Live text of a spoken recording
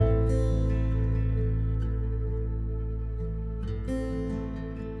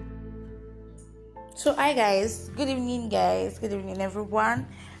So hi guys, good evening everyone.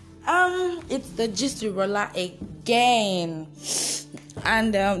 It's the Gist Roller again,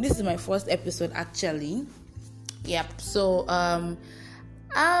 and this is my first episode actually. Yep. So I've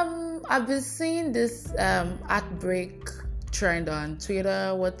been seeing this heartbreak trend on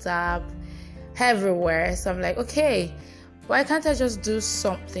Twitter, WhatsApp, everywhere. So I'm like, okay, why can't I just do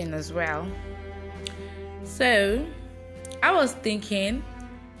something as well? So I was thinking.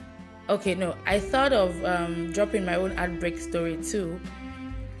 I thought of dropping my own heartbreak story too.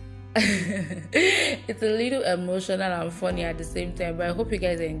 It's a little emotional and funny at the same time, but I hope you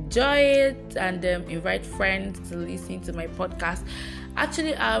guys enjoy it and invite friends to listen to my podcast.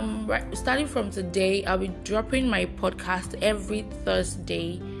 Actually, starting from today, I'll be dropping my podcast every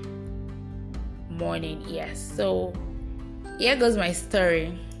Thursday morning. Yes, so here goes my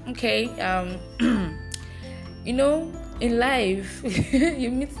story. Okay, in life,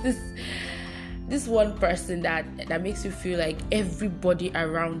 you meet this one person that makes you feel like everybody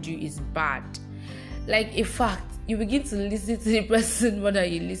around you is bad. Like, in fact, you begin to listen to the person more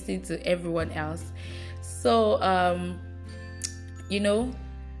than you listen to everyone else. So,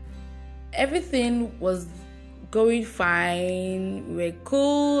 everything was going fine. We were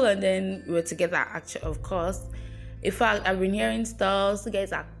cool, and then we were together, actually, of course. In fact, I've been hearing stuff. You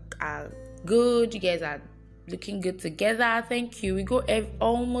guys are good. You guys are looking good together. Thank you. We go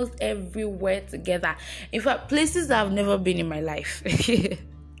almost everywhere together. In fact, places that I've never been in my life.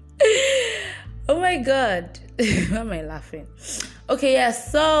 Oh my god. Why am I laughing? Okay, yeah.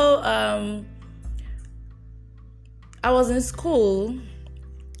 So I was in school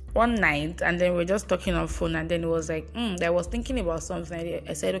one night, and then we were just talking on phone, and then it was like, I was thinking about something.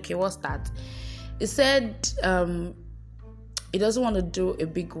 I said, okay, what's that? He said he doesn't want to do a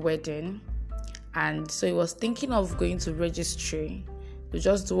big wedding. And so he was thinking of going to registry to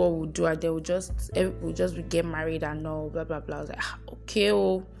just do what we'll do, and then we'll just get married and all, blah blah blah. I was like, okay,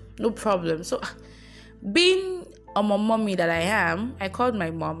 no problem. So, being a mommy that I am, I called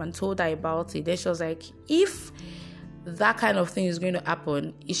my mom and told her about it. Then she was like, if that kind of thing is going to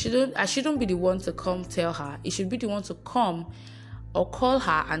happen, I shouldn't be the one to come tell her. It should be the one to come or call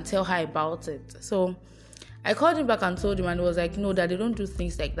her and tell her about it. So I called him back and told him, and he was like, no, that they don't do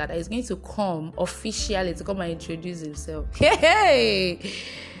things like that. He's going to come officially to come and introduce himself. Hey!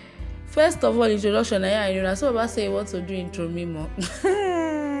 First of all, introduction. So about say he wants to do intro memo.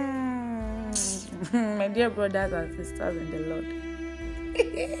 My dear brothers and sisters in the Lord.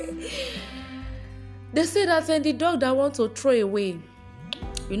 They say that the dog that wants to throw away,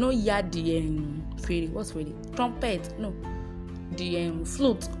 yadi and fairy. What's fairy? Trumpet. No. The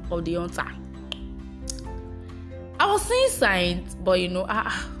flute of the hunter. I was seeing signs, but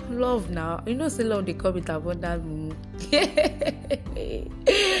love now. Say love they come with abundance.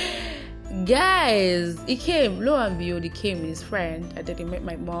 Guys, he came, lo and behold, he came with his friend, and then he met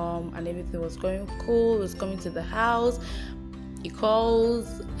my mom, and everything was going cool. He was coming to the house. He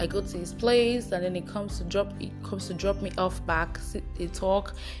calls, I go to his place, and then he comes to drop me off back. They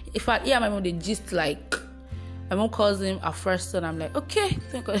talk. In fact, my mom, they gist like. My mom calls him her first son. I'm like, okay,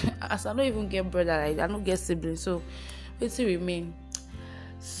 thank God. As I don't even get brother, I don't get siblings, so let's see remain.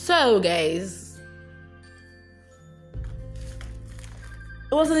 So guys,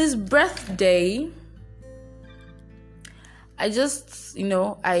 it was on his birthday. I just,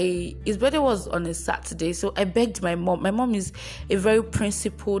 his birthday was on a Saturday, so I begged my mom. My mom is a very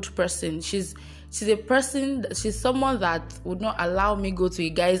principled person. She's someone that would not allow me go to a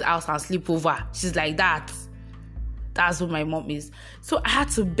guy's house and sleep over. She's like that. That's what my mom is. So I had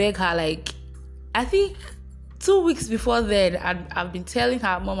to beg her, like, I think 2 weeks before then, I've been telling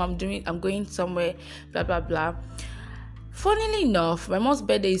her, Mom, I'm going somewhere, blah, blah, blah. Funnily enough, my mom's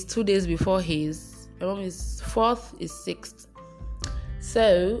birthday is 2 days before his. My mom is 4th, is 6th.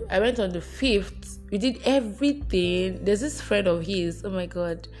 So I went on the 5th. We did everything. There's this friend of his, oh my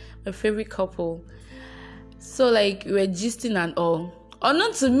God, my favorite couple. So, like, we were gisting and all.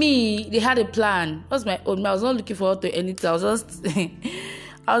 Unknown to me, they had a plan. What's my own? I was not looking forward to anything. I was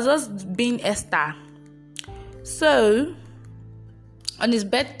just being Esther. So, on his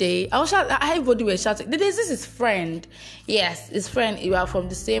birthday, everybody was shouting. This is his friend. Yes, his friend. We are from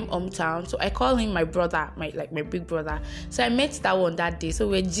the same hometown. So I call him my brother, my big brother. So I met that one that day. So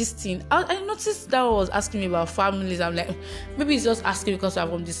we're gisting. I noticed that one was asking me about families. I'm like, maybe he's just asking because I'm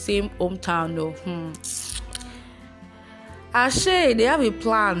from the same hometown. No. Ashe, they have a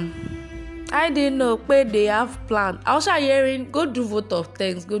plan. I didn't know, but they have plan. I was hearing, go do vote of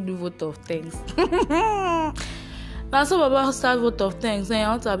thanks. Now, so Baba start both of things, saying I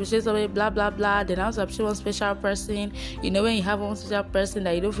want to appreciate somebody, blah blah blah. Then I want to appreciate one special person. You know, when you have one special person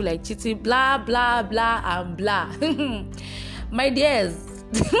that you don't feel like cheating, blah blah blah and blah. My dears,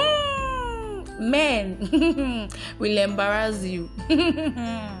 men will embarrass you.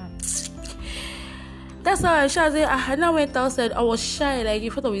 That's how I shouted. I now went outside. I was shy, like in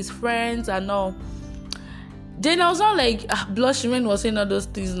front of his friends and all. Then I was not like blushing when he was saying all those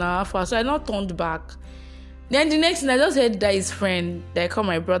things now. So I now turned back. Then the next thing I just heard that his friend that I call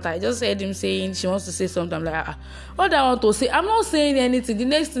my brother, I just heard him saying she wants to say something. I'm like, what do I want to say? I'm not saying anything. The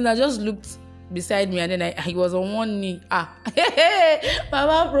next thing I just looked beside me and then he was on one knee.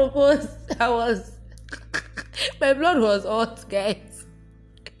 Mama proposed. My blood was hot, guys.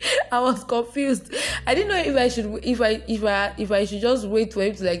 I was confused. I didn't know if I should just wait for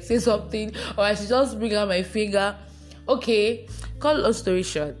him to like say something or I should just bring out my finger. Okay, cut long story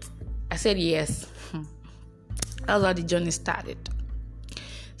short, I said yes. That's how the journey started.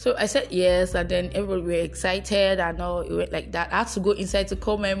 So I said yes, and then everybody were excited and all. It went like that. I had to go inside to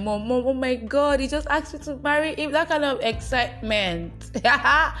call my mom. Mom, oh my God, he just asked me to marry him. That kind of excitement.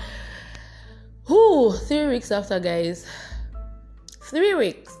 3 weeks after, guys. 3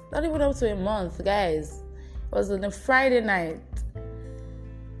 weeks. Not even up to a month, guys. It was on a Friday night.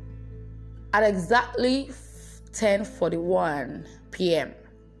 At exactly 10:41 p.m.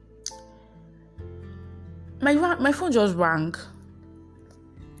 My phone just rang.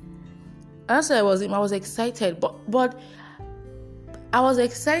 Honestly, I was excited, but I was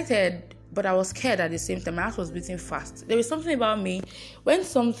excited, but I was scared at the same time. My heart was beating fast. There is something about me when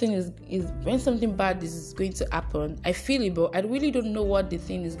something when something bad is going to happen, I feel it, but I really don't know what the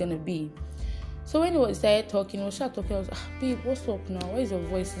thing is gonna be. So when we started talking, I was like, babe, what's up now? Why is your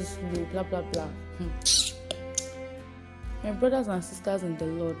voice this low? Blah blah blah. My brothers and sisters in the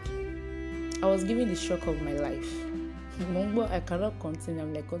Lord, I was given the shock of my life. I cannot continue.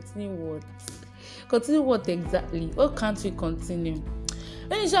 I'm like, continue what? Continue what exactly? What can't we continue?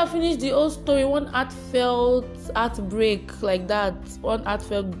 When you shall finish the whole story, one heartfelt heartbreak like that, one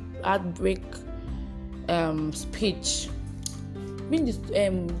heartfelt heartbreak speech. I mean,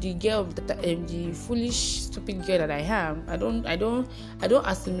 the girl, the foolish, stupid girl that I am, I don't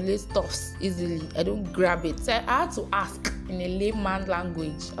assimilate stuffs easily. I don't grab it. So I had to ask in a layman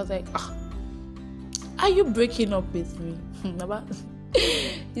language. I was like, are you breaking up with me?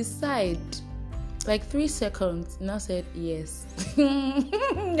 He sighed like 3 seconds and I said yes.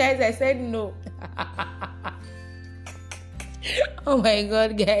 Guys, I said no. Oh my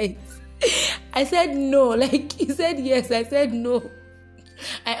God, guys. I said no. Like he said yes, I said no.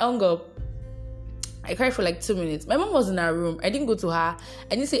 I hung up. I cried for like 2 minutes. My mom was in her room. I didn't go to her.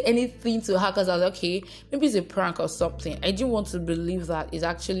 I didn't say anything to her because I was like, okay, maybe it's a prank or something. I didn't want to believe that it's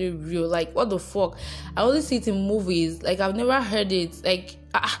actually real. Like, what the fuck? I only see it in movies. Like, I've never heard it. Like,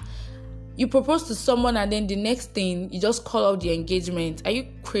 you propose to someone and then the next thing, you just call out the engagement. Are you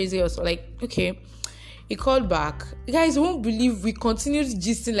crazy or so? Like, okay. He called back. You guys won't believe we continued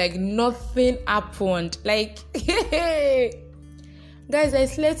gisting like nothing happened. Like, guys, I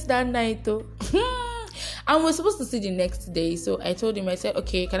slept that night though. And we're supposed to see the next day. So I told him, I said,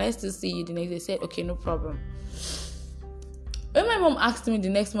 okay, can I still see you the next day? He said, okay, no problem. When my mom asked me the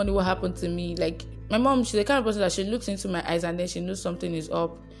next morning what happened to me, like, my mom, she's the kind of person that she looks into my eyes and then she knows something is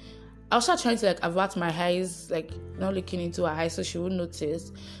up. I was trying to like avert my eyes, like not looking into her eyes so she wouldn't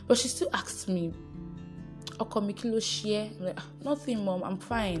notice. But she still asked me, I'm like, nothing, mom, I'm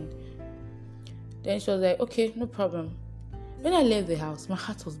fine. Then she was like, okay, no problem. When I left the house, my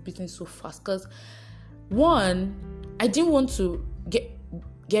heart was beating so fast because 1, I didn't want to get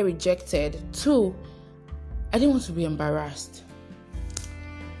rejected. 2, I didn't want to be embarrassed.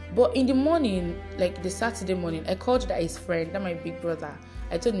 But in the morning, like the Saturday morning, I called that his friend, that my big brother.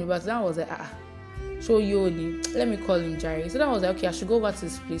 I told him about it. Then I was like, show you, let me call him Jerry. So then I was like, okay, I should go over to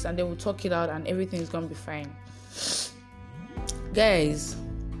his place and then we'll talk it out and everything is gonna be fine. Guys,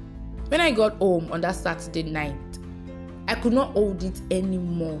 when I got home on that Saturday night, I could not hold it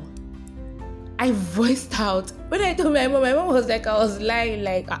anymore. I voiced out. When I told my mom was like, I was lying,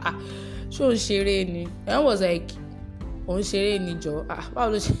 like, show Shereni. And I was like, oh, Shereni Jo. Why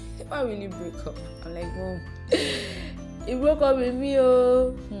will you break up? I'm like, Mom, he broke up with me,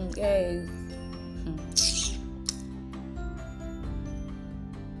 guys.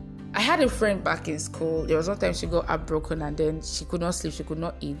 I had a friend back in school. There was one time she got heartbroken and then she could not sleep, she could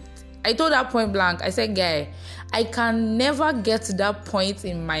not eat. I told her point blank, I said, guy, I can never get to that point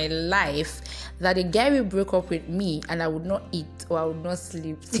in my life that a guy will break up with me and I would not eat or I would not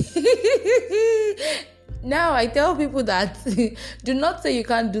sleep. Now I tell people that do not say you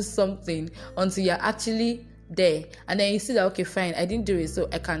can't do something until you're actually there, and then you see that, okay, fine, I didn't do it, so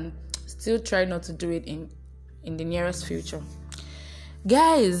I can still try not to do it in the nearest future.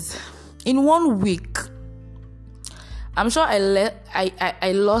 Guys, in 1 week, I'm sure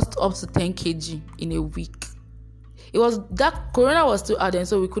I lost up to 10 kg in a week. It was that Corona was still out then,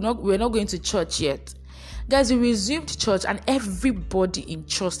 so we were not going to church yet. Guys, we resumed church, and everybody in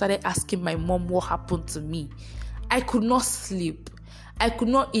church started asking my mom what happened to me. I could not sleep. I could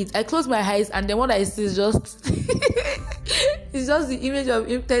not eat. I closed my eyes, and then what I see is just it's just the image of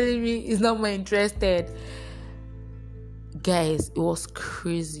him telling me he's not more interested. Guys, it was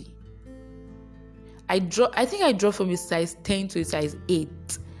crazy. I think I dropped from a size 10 to a size 8.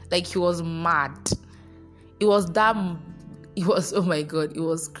 Like, he was mad. Oh my God, it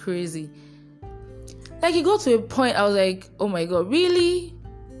was crazy. Like, it got to a point, I was like, oh my God, really?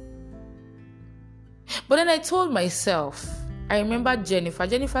 But then I told myself, I remember Jennifer.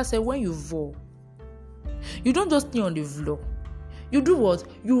 Jennifer said, when you vow, you don't just stay on the floor. You do what?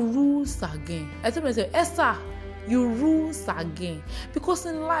 You rules again. I told myself, Esther, you rules again. Because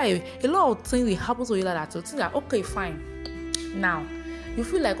in life, a lot of things will happen to you like that. So think that, okay, fine. Now, you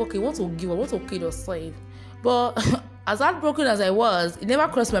feel like, okay, what will give up? What will kill yourself? But as heartbroken as I was, it never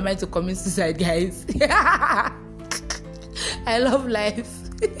crossed my mind to commit suicide, guys. I love life.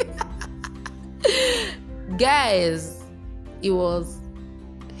 Guys, it was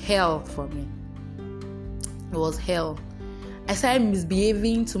hell for me. It was hell. I started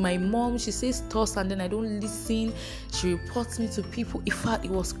misbehaving to my mom. She says toss, and then I don't listen. She reports me to people. In fact,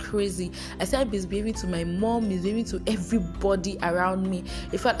 it was crazy. I started misbehaving to my mom, misbehaving to everybody around me.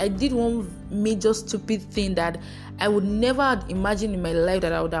 In fact, I did one major stupid thing that I would never imagine in my life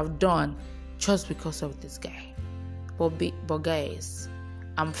that I would have done just because of this guy. But guys,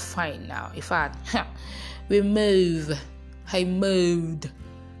 I'm fine now. In fact, we move. I moved.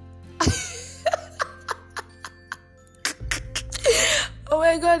 Oh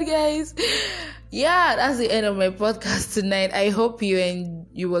my God, guys. Yeah, that's the end of my podcast tonight. I hope you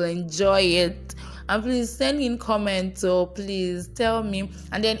will enjoy it. And please send in comments, or please tell me.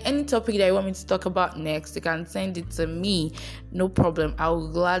 And then any topic that you want me to talk about next, you can send it to me. No problem. I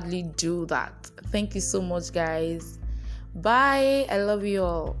will gladly do that. Thank you so much, guys. Bye. I love you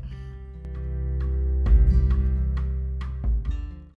all.